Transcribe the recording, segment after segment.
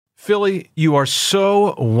Philly, you are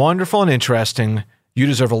so wonderful and interesting. You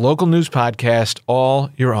deserve a local news podcast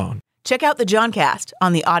all your own. Check out the Johncast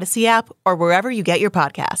on the Odyssey app or wherever you get your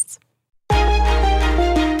podcasts.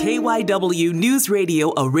 KYW News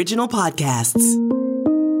Radio original podcasts.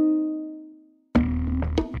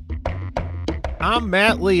 I'm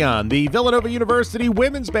Matt Leon. The Villanova University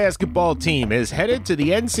women's basketball team is headed to the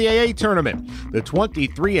NCAA tournament. The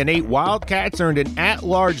 23-8 Wildcats earned an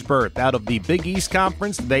at-large berth out of the Big East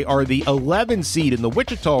Conference. They are the 11 seed in the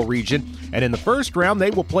Wichita region, and in the first round, they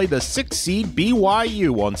will play the 6 seed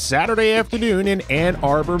BYU on Saturday afternoon in Ann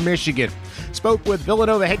Arbor, Michigan. Spoke with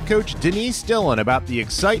Villanova head coach Denise Dillon about the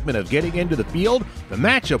excitement of getting into the field, the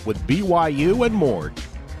matchup with BYU, and more.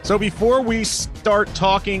 So before we start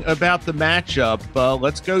talking about the matchup,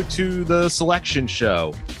 let's go to the selection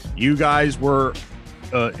show. You guys were,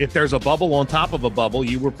 if there's a bubble on top of a bubble,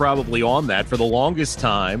 you were probably on that. For the longest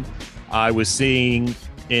time, I was seeing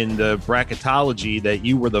in the bracketology that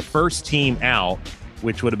you were the first team out,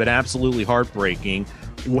 which would have been absolutely heartbreaking.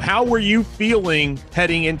 How were you feeling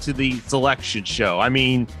heading into the selection show? I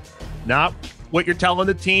mean, not what you're telling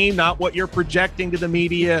the team, not what you're projecting to the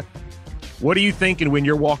media. What are you thinking when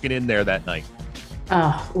you're walking in there that night?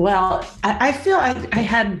 Well, I feel I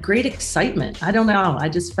had great excitement. I don't know. I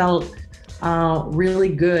just felt really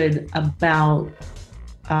good about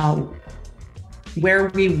where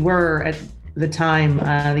we were at the time,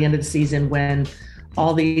 the end of the season, when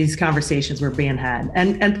all these conversations were being had.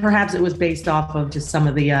 And perhaps it was based off of just some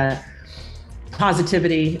of the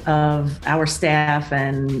positivity of our staff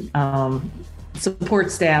and support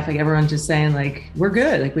staff. Like everyone's just saying, like, we're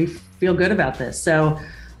good. Like, we feel good about this. So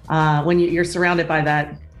when you're surrounded by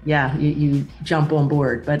that, you jump on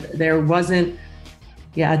board. But there wasn't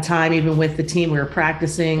a time, even with the team, we were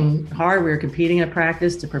practicing hard. We were competing at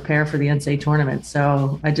practice to prepare for the NCAA tournament.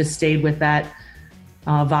 So I just stayed with that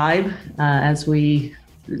vibe as we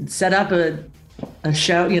set up a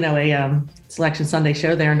show, a Selection Sunday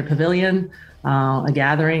show there in the pavilion, a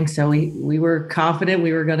gathering. So we were confident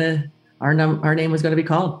we were our name was going to be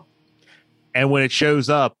called. And when it shows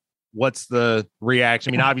up, what's the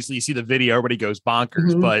reaction? I mean, obviously you see the video, everybody goes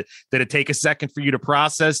bonkers, but did it take a second for you to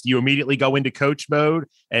process? Do you immediately go into coach mode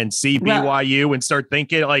and see BYU and start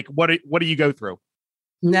thinking, like, what do you go through?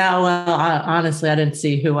 No, honestly, I didn't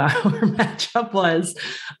see who our matchup was.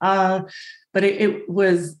 But it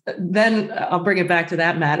was, then I'll bring it back to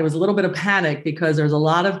that, Matt. It was a little bit of panic because there's a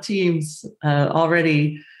lot of teams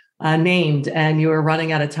already named, and you were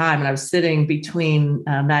running out of time. And I was sitting between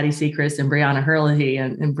Maddie Sechrist and Brianna Herlihy,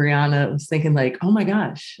 and Brianna was thinking, like, oh my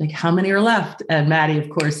gosh, like, how many are left? And Maddie, of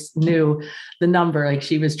course, knew the number, like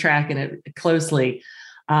she was tracking it closely.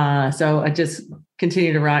 So I just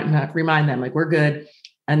continued to remind them, like, we're good.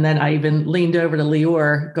 And then I even leaned over to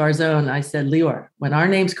Lior Garzon. I said, Lior, when our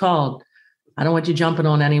name's called, I don't want you jumping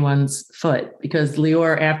on anyone's foot, because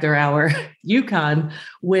Lior, after our UConn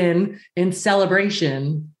win in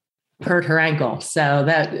celebration, hurt her ankle. So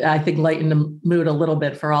that, I think, lightened the mood a little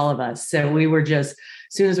bit for all of us. So we were just, as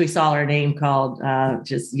soon as we saw our name called,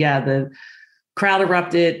 the crowd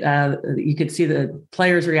erupted. You could see the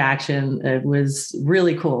players' reaction. It was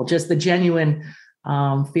really cool. Just the genuine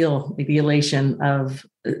feel, like the elation of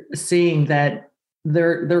seeing that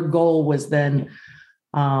their goal was then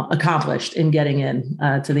accomplished in getting in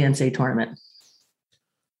to the NCAA tournament.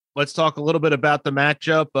 Let's talk a little bit about the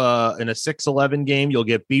matchup. In a 6-11 game, you'll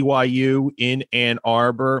get BYU in Ann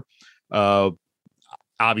Arbor.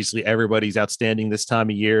 Obviously, everybody's outstanding this time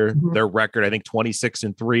of year. Mm-hmm. Their record, I think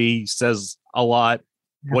 26-3, says a lot.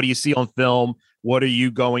 Yeah. What do you see on film? What are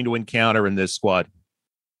you going to encounter in this squad?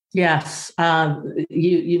 Yes,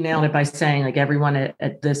 you nailed it by saying, like, everyone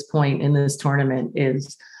at this point in this tournament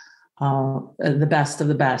is the best of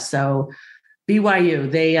the best. So BYU,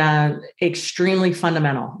 they extremely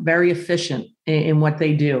fundamental, very efficient in what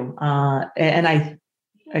they do. And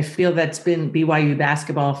I feel that's been BYU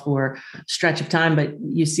basketball for a stretch of time, but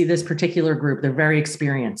you see this particular group, they're very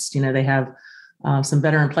experienced. They have some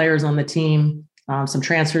veteran players on the team, some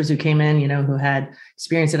transfers who came in, who had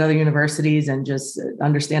experience at other universities and just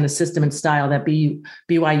understand the system and style that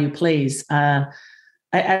BYU plays. I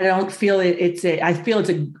don't feel I feel it's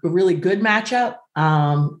a really good matchup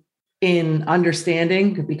in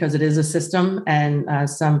understanding, because it is a system, and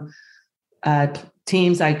some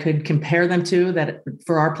teams I could compare them to that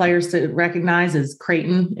for our players to recognize is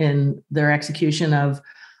Creighton in their execution of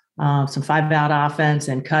some 5-out offense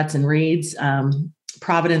and cuts and reads,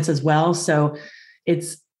 Providence as well. So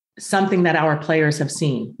it's something that our players have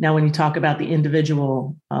seen. Now, when you talk about the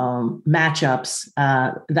individual matchups,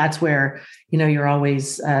 that's where, you're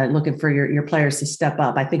always looking for your players to step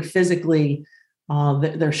up. I think physically,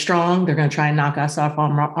 They're strong. They're going to try and knock us off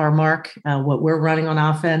our mark, what we're running on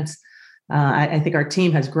offense. I think our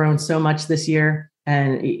team has grown so much this year.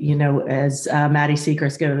 And, as Maddie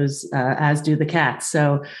Sechrist goes, as do the Cats.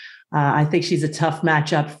 So I think she's a tough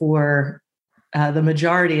matchup for the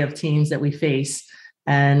majority of teams that we face,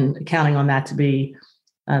 and counting on that to be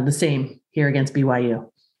the same here against BYU.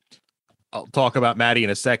 I'll talk about Maddie in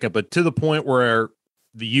a second, but to the point where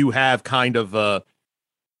you have kind of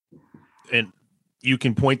and you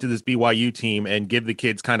can point to this BYU team and give the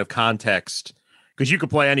kids kind of context, because you could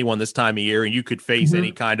play anyone this time of year and you could face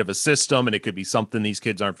any kind of a system, and it could be something these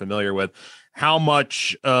kids aren't familiar with. How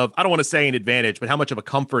much of, I don't want to say an advantage, but how much of a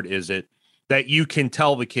comfort is it that you can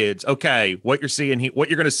tell the kids, okay, what you're seeing, what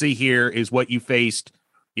you're going to see here is what you faced,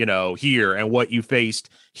 here, and what you faced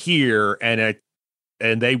here,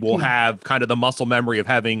 and they will have kind of the muscle memory of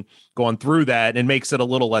having gone through that, and makes it a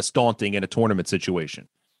little less daunting in a tournament situation.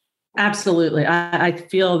 Absolutely. I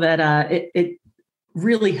feel that it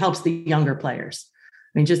really helps the younger players.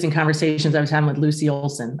 I mean, just in conversations I was having with Lucy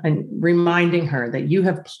Olson, and reminding her that you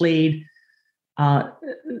have played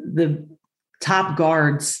the top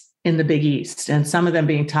guards in the Big East, and some of them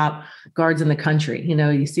being top guards in the country.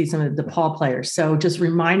 You see some of the DePaul players. So just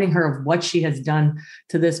reminding her of what she has done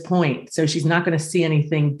to this point. So she's not going to see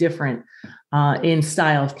anything different in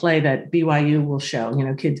style of play that BYU will show.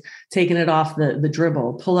 Kids taking it off the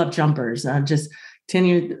dribble, pull up jumpers, just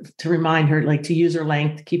continue to remind her to use her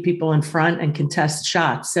length, keep people in front, and contest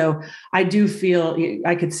shots. So I do feel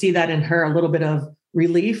I could see that in her, a little bit of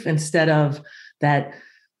relief instead of that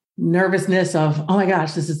nervousness of, oh my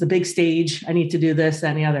gosh, this is the big stage, I need to do this, that,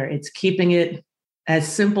 and the other. It's keeping it as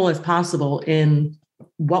simple as possible in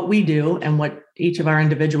what we do and what each of our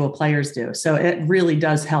individual players do. So it really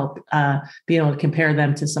does help be able to compare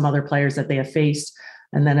them to some other players that they have faced.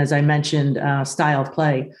 And then, as I mentioned, style of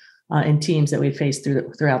play in teams that we faced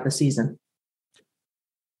throughout the season.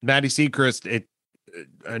 Maddie Sechrist,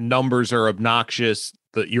 numbers are obnoxious.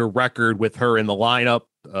 Your record with her in the lineup,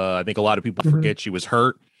 I think a lot of people forget she was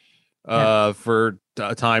hurt for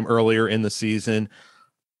a time earlier in the season.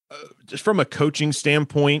 Just from a coaching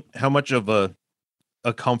standpoint, how much of a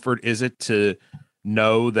comfort is it to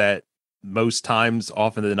know that most times,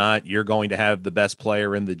 often than not, you're going to have the best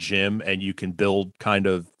player in the gym and you can build kind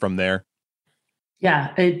of from there?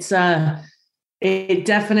 Yeah, it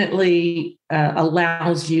definitely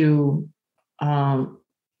allows you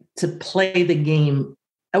to play the game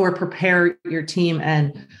or prepare your team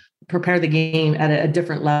and prepare the game at a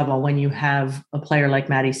different level when you have a player like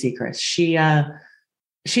Maddie Sechrist.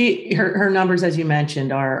 Her numbers, as you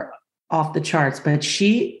mentioned, are off the charts, but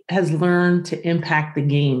she has learned to impact the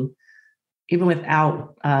game even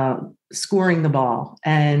without scoring the ball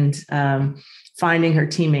and finding her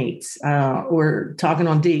teammates or talking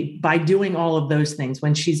on D. By doing all of those things,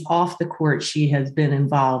 when she's off the court, she has been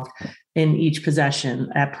involved in each possession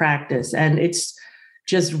at practice, and it's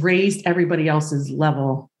just raised everybody else's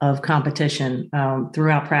level of competition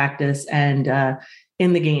throughout practice and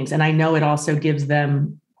in the games. And I know it also gives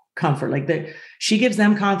them comfort. She gives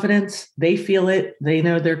them confidence. They feel it. They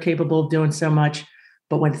know they're capable of doing so much.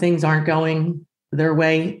 But when things aren't going their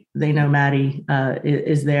way, they know Maddie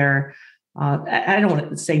is there. I don't want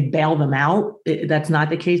to say bail them out. That's not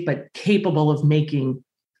the case, but capable of making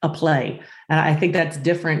a play. And I think that's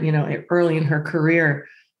different. Early in her career,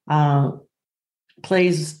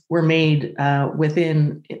 plays were made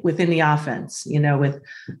within the offense, with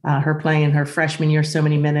her playing in her freshman year so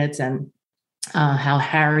many minutes, and how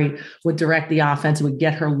Harry would direct the offense, would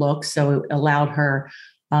get her looks. So it allowed her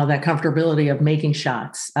that comfortability of making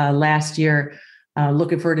shots. Last year,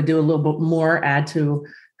 looking for her to do a little bit more, add to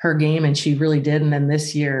her game, and she really did. And then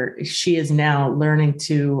this year, she is now learning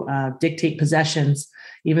to dictate possessions,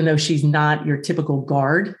 even though she's not your typical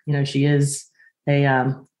guard. She is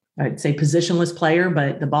I'd say positionless player,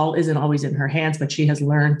 but the ball isn't always in her hands, but she has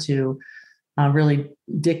learned to really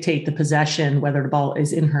dictate the possession, whether the ball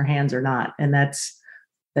is in her hands or not. And that's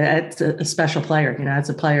a special player, it's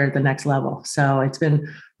a player at the next level. So it's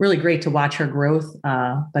been really great to watch her growth.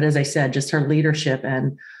 But as I said, just her leadership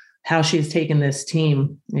and how she's taken this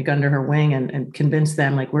team under her wing and convinced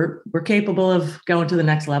them we're capable of going to the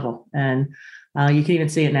next level. And you can even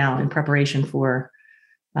see it now in preparation for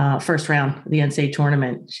first round of the NCAA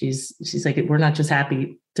tournament. She's like, we're not just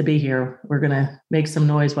happy to be here. We're going to make some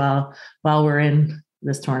noise while we're in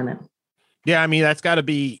this tournament. Yeah. I mean, that's gotta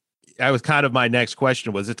be, that was kind of my next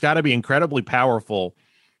question, was it's gotta be incredibly powerful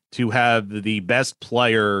to have the best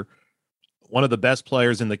player, one of the best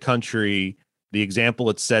players in the country, the example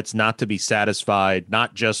it sets not to be satisfied,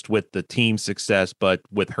 not just with the team success, but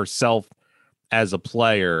with herself as a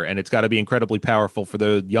player, and it's got to be incredibly powerful for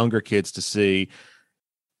the younger kids to see,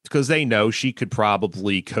 because they know she could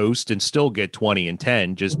probably coast and still get 20 and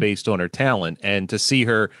 10 just based on her talent. And to see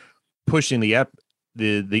her pushing the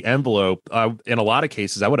envelope, in a lot of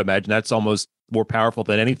cases, I would imagine that's almost more powerful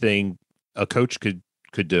than anything a coach could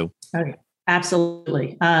do. Okay.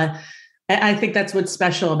 Absolutely. I think that's what's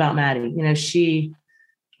special about Maddie. She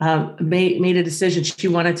made a decision. She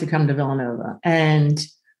wanted to come to Villanova, and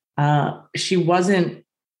she wasn't,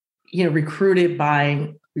 recruited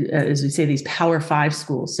by, as we say, these Power 5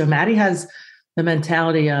 schools. So Maddie has the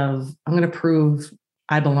mentality of, I'm going to prove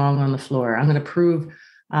I belong on the floor. I'm going to prove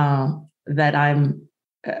that I'm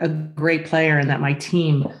a great player and that my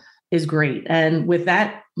team is great. And with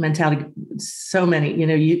that mentality, so many,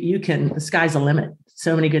 the sky's the limit.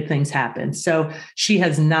 So many good things happen. So she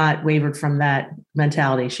has not wavered from that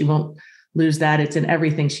mentality. She won't lose that. It's in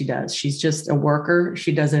everything she does. She's just a worker.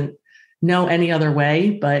 She doesn't know any other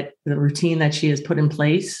way, but the routine that she has put in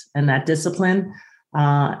place and that discipline.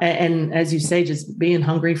 And as you say, just being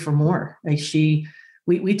hungry for more. Like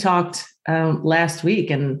we talked last week,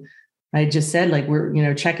 and I just said, like,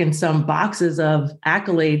 we're, checking some boxes of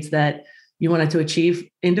accolades that you wanted to achieve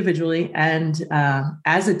individually and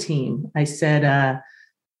as a team. I said,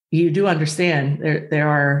 you do understand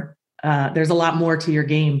there's a lot more to your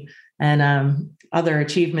game and other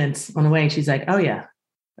achievements on the way. And she's like, oh yeah,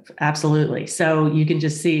 absolutely. So you can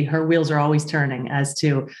just see her wheels are always turning as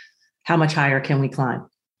to how much higher can we climb.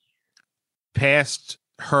 Past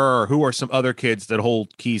her, who are some other kids that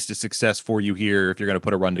hold keys to success for you here if you're going to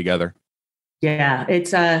put a run together? Yeah,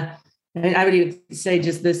 it's I would even say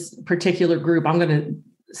just this particular group. I'm going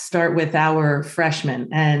to start with our freshmen,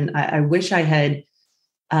 and I wish I had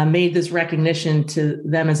made this recognition to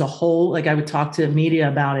them as a whole. Like I would talk to media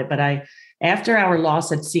about it, but after our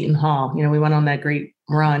loss at Seton Hall, we went on that great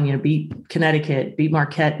run, beat Connecticut, beat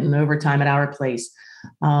Marquette in overtime at our place,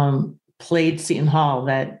 played Seton Hall,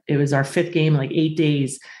 that it was our 5th game in like 8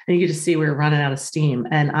 days. And you could just see we were running out of steam.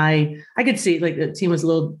 And I could see like the team was a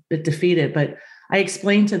little bit defeated, but I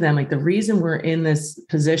explained to them, like, the reason we're in this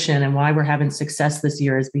position and why we're having success this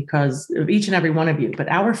year is because of each and every one of you. But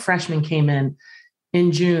our freshmen came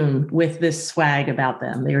in June with this swag about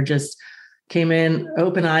them. They were just came in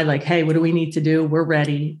open-eyed, like, hey, what do we need to do? We're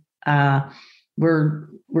ready. We're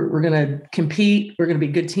going to compete. We're going to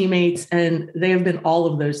be good teammates. And they have been all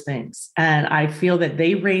of those things. And I feel that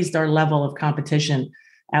they raised our level of competition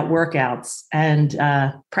at workouts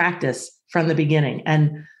and practice from the beginning.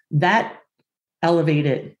 And that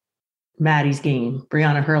elevated Maddie's game,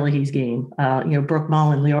 Brianna Herlihy's game, Brooke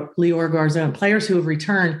Mullen, Lior Garzone, players who have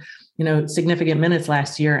returned, significant minutes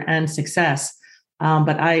last year and success.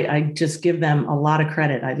 But I just give them a lot of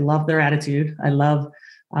credit. I love their attitude. I love,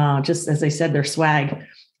 just as I said, their swag,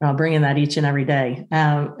 bringing that each and every day.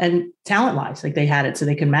 And talent-wise, like, they had it so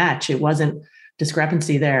they can match. It wasn't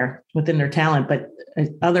discrepancy there within their talent, but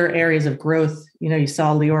other areas of growth. You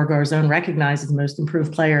saw Lior Garzone recognized as the most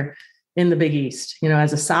improved player in the Big East,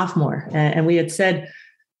 as a sophomore. And we had said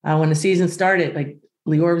when the season started, like,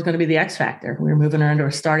 Lior was going to be the X factor. We were moving her into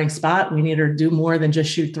a starting spot. We need her to do more than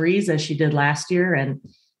just shoot threes as she did last year. And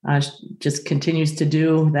just continues to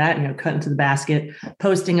do that, cut into the basket,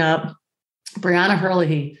 posting up. Brianna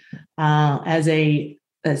Herlihy, as a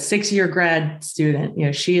 6-year grad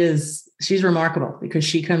student, she's remarkable because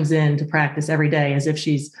she comes in to practice every day as if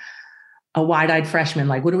she's a wide-eyed freshman.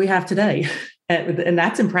 Like, what do we have today? And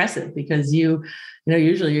that's impressive because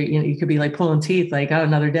usually you could be like pulling teeth, like, oh,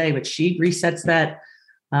 another day, but she resets that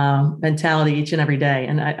mentality each and every day.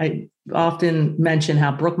 And I often mention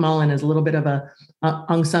how Brooke Mullen is a little bit of a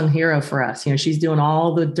unsung hero for us. She's doing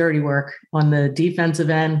all the dirty work on the defensive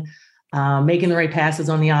end, making the right passes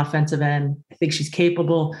on the offensive end. I think she's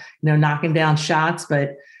capable, knocking down shots,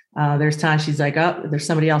 but there's times she's like, oh, there's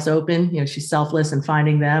somebody else open. She's selfless in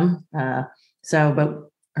finding them. But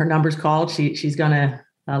her number's called. She's going to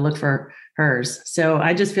look for hers. So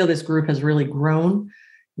I just feel this group has really grown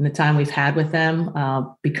in the time we've had with them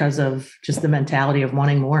because of just the mentality of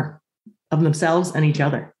wanting more of themselves and each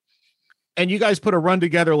other. And you guys put a run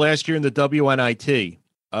together last year in the WNIT.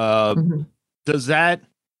 Is that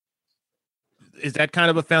kind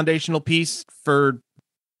of a foundational piece for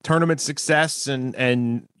tournament success and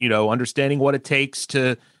understanding what it takes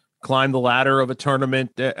to climb the ladder of a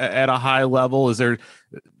tournament at a high level? Is there,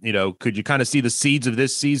 could you kind of see the seeds of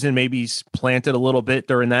this season maybe planted a little bit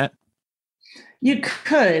during that? You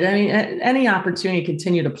could. I mean, any opportunity to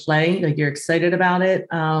continue to play, like, you're excited about it.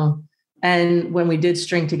 And when we did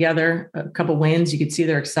string together a couple wins, you could see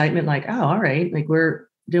their excitement, like, oh, all right, like, we're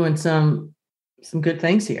doing some good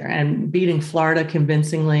things here, and beating Florida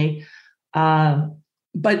convincingly,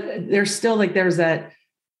 But there's still there's that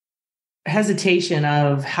hesitation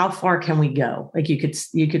of how far can we go? Like you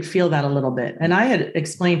could feel that a little bit. And I had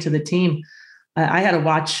explained to the team, I had a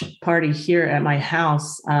watch party here at my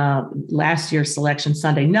house last year's selection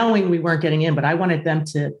Sunday, knowing we weren't getting in, but I wanted them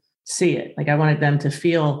to see it. I wanted them to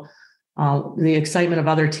feel the excitement of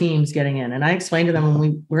other teams getting in. And I explained to them when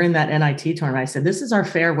we were in that NIT tournament, I said, this is our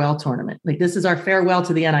farewell tournament. This is our farewell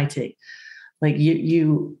to the NIT.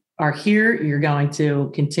 You are here, you're going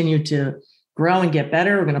to continue to grow and get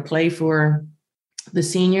better. We're going to play for the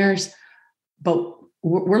seniors, but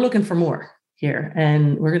we're looking for more here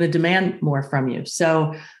and we're going to demand more from you.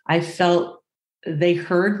 So I felt they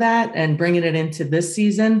heard that and bringing it into this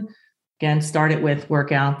season, again, started with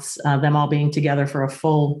workouts, them all being together for a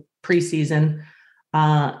full preseason.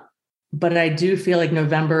 But I do feel like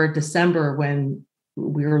November, December, when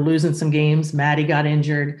we were losing some games, Maddie got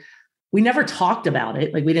injured. We never talked about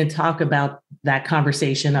it. We didn't talk about that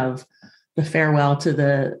conversation of the farewell to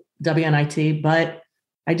the WNIT, but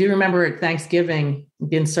I do remember at Thanksgiving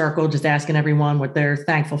in circle, just asking everyone what they're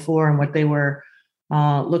thankful for and what they were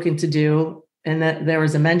looking to do. And that there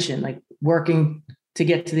was a mention, working to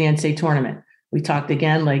get to the NCAA tournament. We talked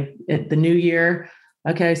again, at the new year,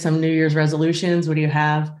 okay, some New Year's resolutions. What do you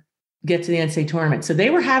have? Get to the NCAA tournament. So they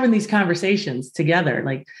were having these conversations together.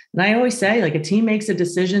 And I always say, a team makes a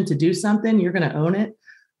decision to do something, you're going to own it,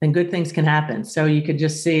 then good things can happen. So you could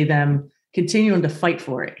just see them continuing to fight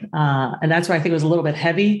for it. And that's why I think it was a little bit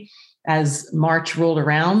heavy as March rolled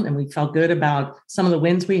around and we felt good about some of the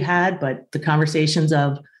wins we had, but the conversations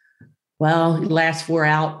of, last four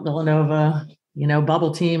out, Villanova,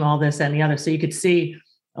 bubble team, all this and the other. So you could see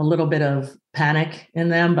a little bit of panic in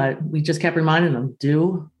them, but we just kept reminding them,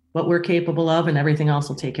 do what we're capable of and everything else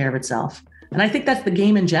will take care of itself. And I think that's the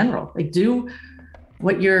game in general. Do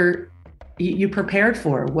what you prepared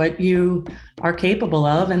for, what you are capable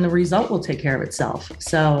of, and the result will take care of itself.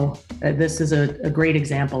 So this is a great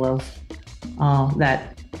example of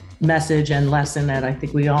that message and lesson that I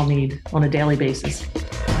think we all need on a daily basis.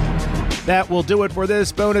 That will do it for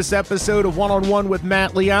this bonus episode of One-on-One with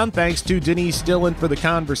Matt Leon. Thanks to Denise Dillon for the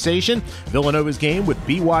conversation. Villanova's game with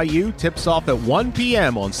BYU tips off at 1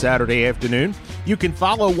 p.m. on Saturday afternoon. You can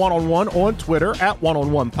follow One-on-One on Twitter at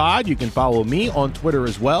OneOnOnePod. You can follow me on Twitter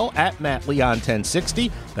as well at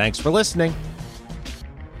MattLeon1060. Thanks for listening.